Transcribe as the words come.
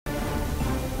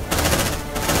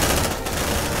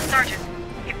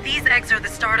eggs are the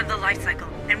start of the life cycle,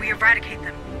 and we eradicate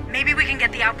them. Maybe we can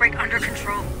get the outbreak under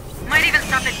control. Might even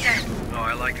stop it dead. Oh,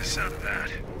 I like the sound of that.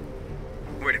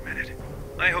 Wait a minute.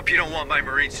 I hope you don't want my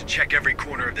Marines to check every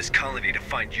corner of this colony to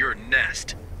find your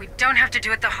nest. We don't have to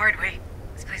do it the hard way.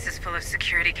 This place is full of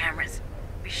security cameras.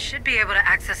 We should be able to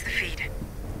access the feed.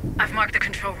 I've marked the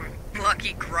control room.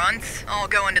 Lucky grunts, all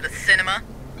going to the cinema.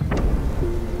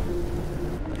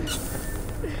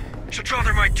 She'll draw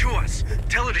their mind to us.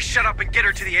 Tell her to shut up and get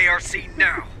her to the ARC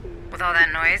now. With all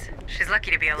that noise, she's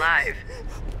lucky to be alive.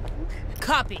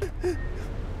 Copy.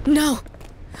 No,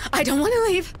 I don't want to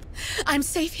leave. I'm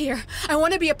safe here. I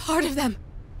want to be a part of them.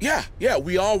 Yeah,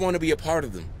 we all want to be a part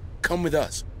of them. Come with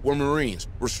us. We're Marines.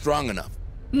 We're strong enough.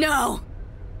 No,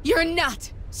 you're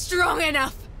not strong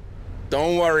enough.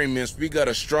 Don't worry, miss. We got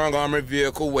a strong armored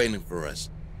vehicle waiting for us.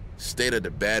 State of the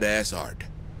badass art.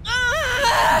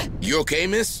 You okay,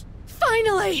 miss?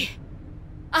 Finally!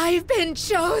 I've been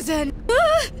chosen.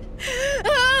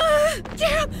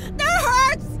 Damn,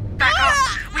 that hurts! Back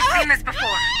off! We've seen this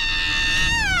before.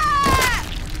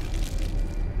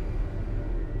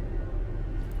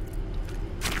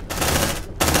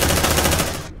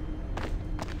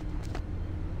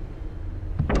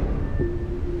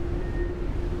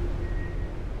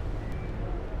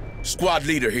 Squad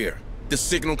leader here. The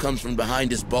signal comes from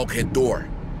behind this bulkhead door.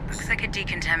 Looks like a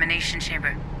decontamination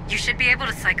chamber. You should be able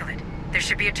to cycle it. There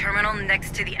should be a terminal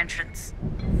next to the entrance.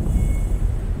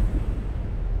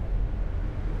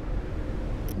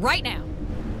 Right now.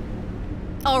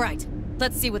 All right,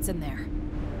 let's see what's in there.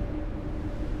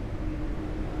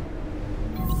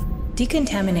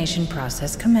 Decontamination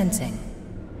process commencing.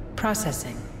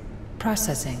 Processing.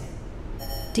 Processing.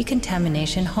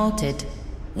 Decontamination halted.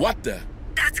 What the?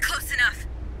 That's close enough.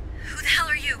 Who the hell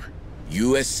are you?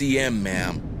 USCM,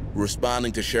 ma'am.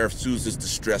 Responding to Sheriff Sousa's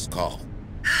distress call.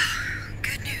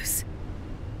 Good news.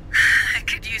 I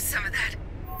could use some of that.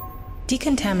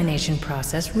 Decontamination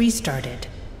process restarted.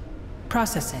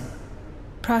 Processing.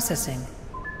 Processing.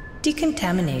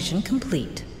 Decontamination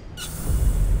complete.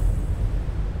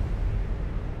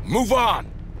 Move on!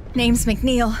 Name's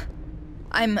McNeil.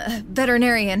 I'm a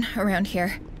veterinarian around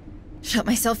here. Shut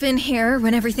myself in here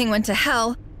when everything went to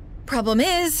hell. Problem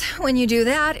is, when you do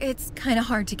that, it's kinda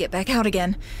hard to get back out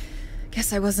again.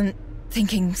 Guess I wasn't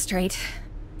thinking straight.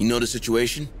 You know the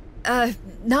situation?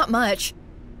 Not much.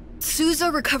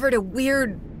 Sousa recovered a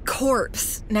weird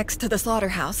corpse next to the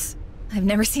slaughterhouse. I've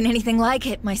never seen anything like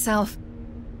it myself.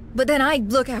 But then I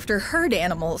look after herd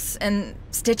animals and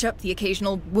stitch up the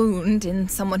occasional wound in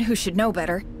someone who should know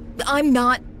better. I'm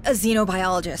not a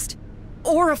xenobiologist.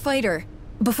 Or a fighter.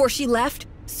 Before she left,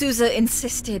 Sousa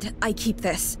insisted I keep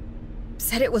this.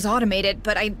 Said it was automated,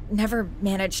 but I never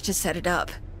managed to set it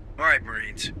up. Alright,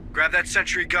 Marines. Grab that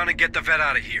sentry gun and get the vet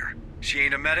out of here. She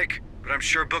ain't a medic, but I'm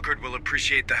sure Bookard will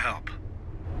appreciate the help.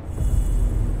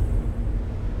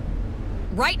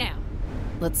 Right now.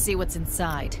 Let's see what's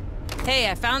inside. Hey,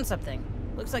 I found something.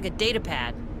 Looks like a data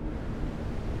pad.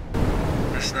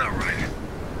 That's not right.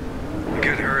 A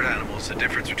good herd animal's the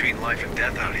difference between life and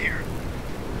death out here.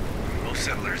 Most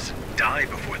settlers die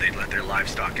before they'd let their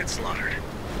livestock get slaughtered.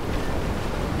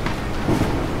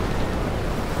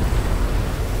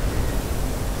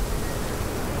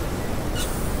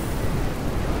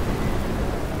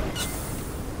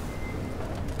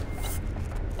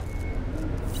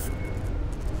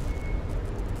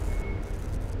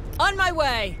 On my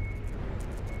way!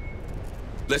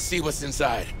 Let's see what's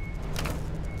inside.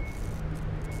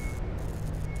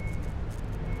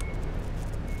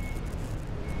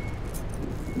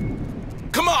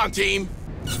 Come on, team!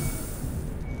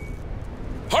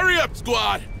 Hurry up,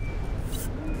 squad!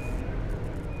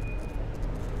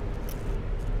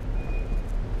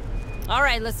 All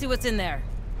right, let's see what's in there.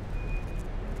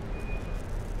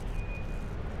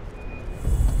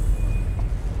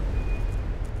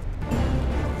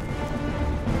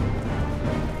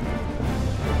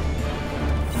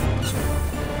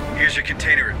 Here's your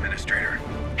container, Administrator.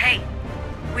 Hey,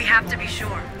 we have to be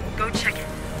sure. Go check it.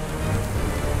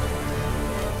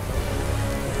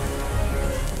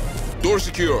 Door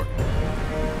secure.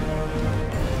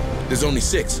 There's only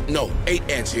 6, no,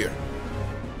 8 ants here.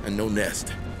 And no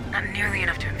nest. Not nearly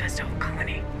enough to infest a whole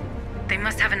colony. They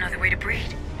must have another way to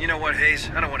breed. You know what, Hayes?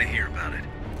 I don't want to hear about it.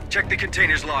 Check the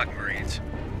container's log, Marines.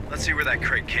 Let's see where that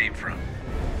crate came from.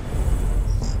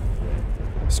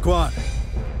 Squad,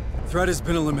 threat has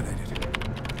been eliminated.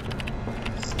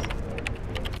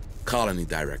 Colony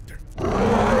Director.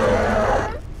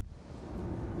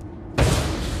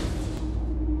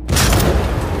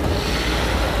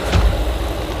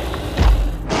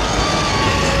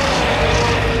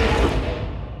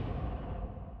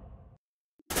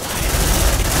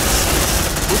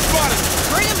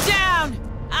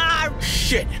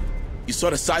 saw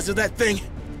the size of that thing?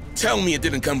 Tell me it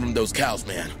didn't come from those cows,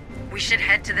 man. We should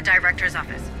head to the director's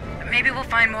office. Maybe we'll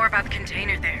find more about the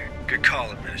container there. Good call,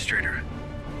 Administrator.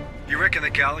 You reckon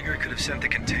that Gallagher could have sent the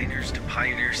containers to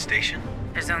Pioneer Station?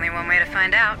 There's only one way to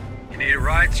find out. You need a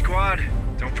ride, squad?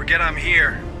 Don't forget I'm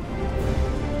here.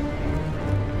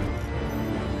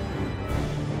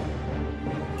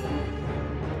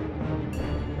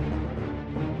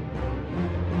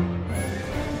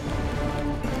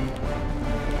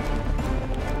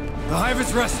 The hive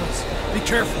is restless. Be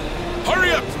careful.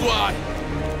 Hurry up, squad!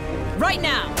 Right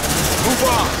now! Move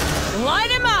on! Line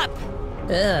him up!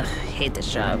 Ugh, hate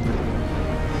this job.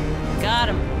 Got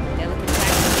him. They look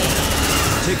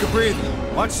attack me. Take a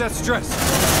breather. Watch that stress.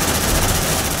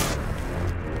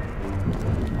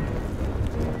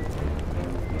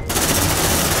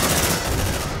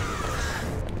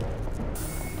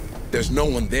 There's no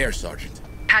one there, Sergeant.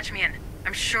 Patch me in.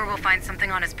 I'm sure we'll find something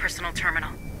on his personal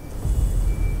terminal.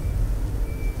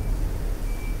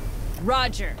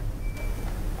 Roger.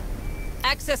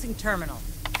 Accessing terminal.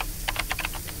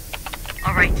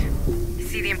 All right.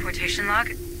 See the importation log?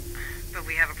 But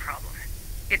we have a problem.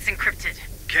 It's encrypted.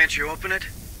 Can't you open it?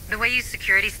 The way you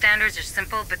security standards are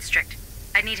simple but strict.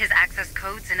 I need his access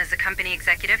codes, and as a company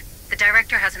executive, the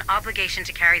director has an obligation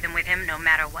to carry them with him no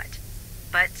matter what.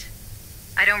 But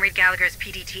I don't read Gallagher's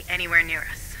PDT anywhere near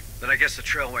us. Then I guess the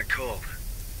trail went cold.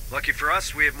 Lucky for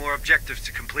us, we have more objectives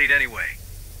to complete anyway.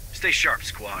 Stay sharp,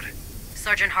 squad.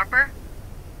 Sergeant Harper,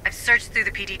 I've searched through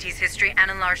the PDT's history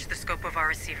and enlarged the scope of our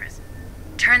receivers.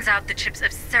 Turns out the chips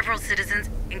of several citizens,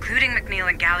 including McNeil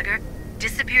and Gallagher,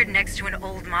 disappeared next to an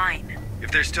old mine.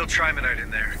 If there's still trimonite in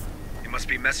there, it must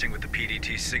be messing with the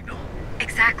PDT signal.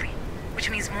 Exactly, which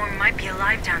means more might be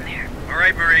alive down there. All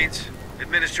right, Marines.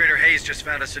 Administrator Hayes just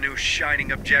found us a new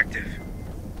shining objective.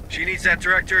 She needs that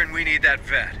director and we need that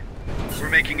vet.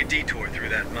 We're making a detour through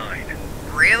that mine.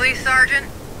 Really, Sergeant?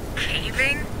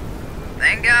 Caving?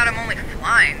 Thank God I'm only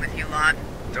flying with you lot.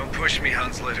 Don't push me,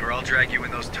 Hunslet, or I'll drag you in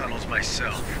those tunnels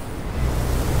myself.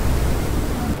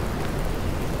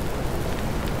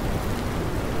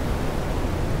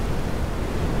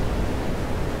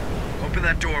 Open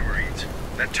that door, Marines.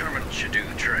 That terminal should do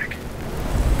the trick.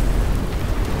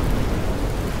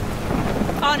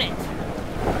 On it!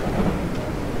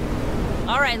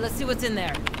 Alright, let's see what's in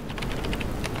there.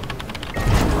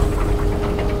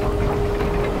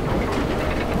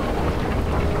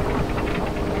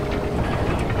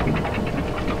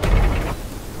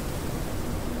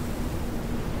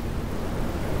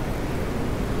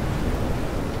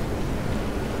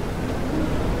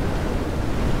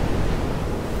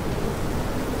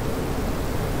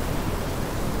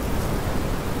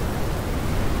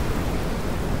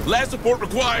 Last support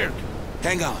required.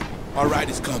 Hang on. Our ride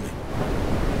is coming.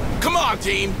 Come on,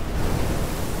 team!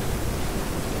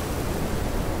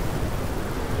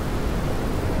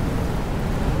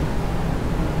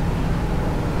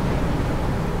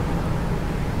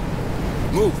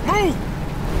 Move! Move!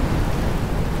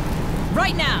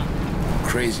 Right now!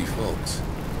 Crazy folks.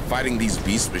 Fighting these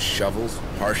beasts with shovels,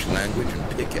 harsh language,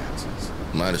 and pickaxes.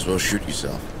 Might as well shoot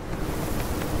yourself.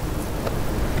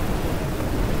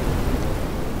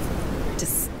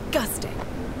 Disgusting.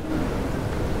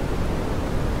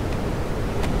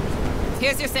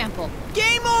 Here's your sample.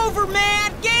 Game over,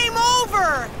 man! Game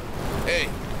over! Hey,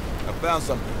 I found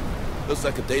something. Looks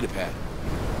like a data pad.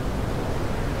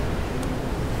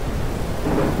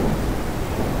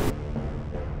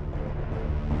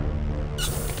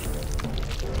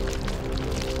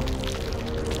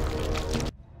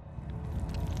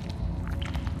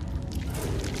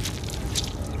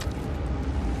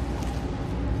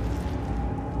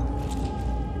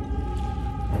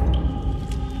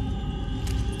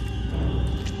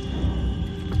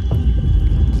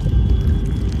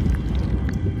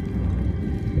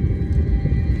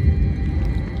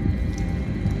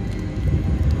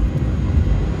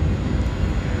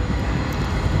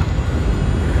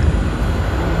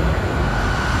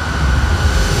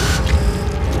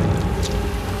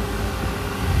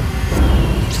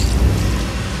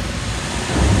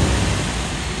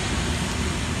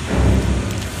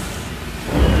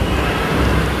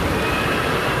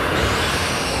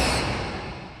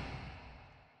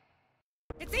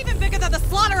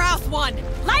 one!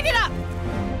 Light it up!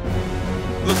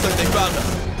 Looks like they found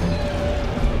us.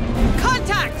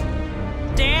 Contact!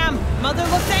 Damn, Mother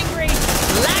looks angry.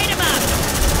 Light him up!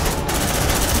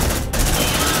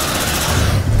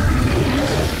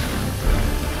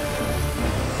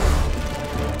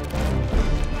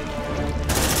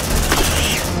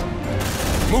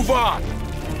 Move on!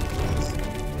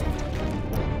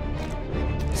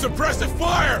 Suppressive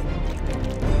fire!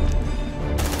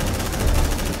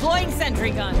 Deploying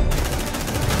sentry gun.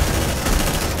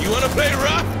 You wanna play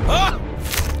rough, huh?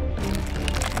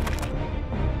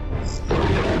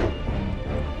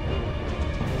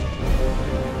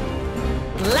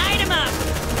 Light him up!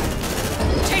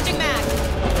 Changing mag!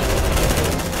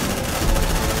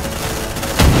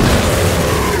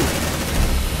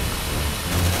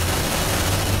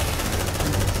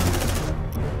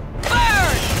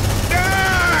 Burn!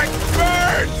 Die!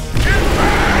 Burn! It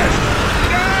burns!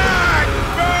 Die!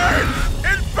 Burn!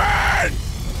 It burns!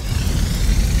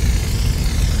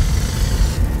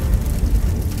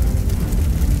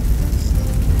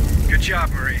 Good job,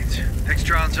 Marines. Next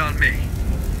round's on me.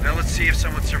 Now let's see if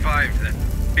someone survived that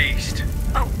beast.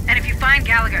 Oh, and if you find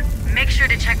Gallagher, make sure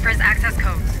to check for his access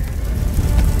codes.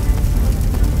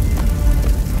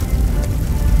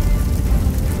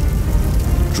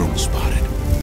 Drone spot.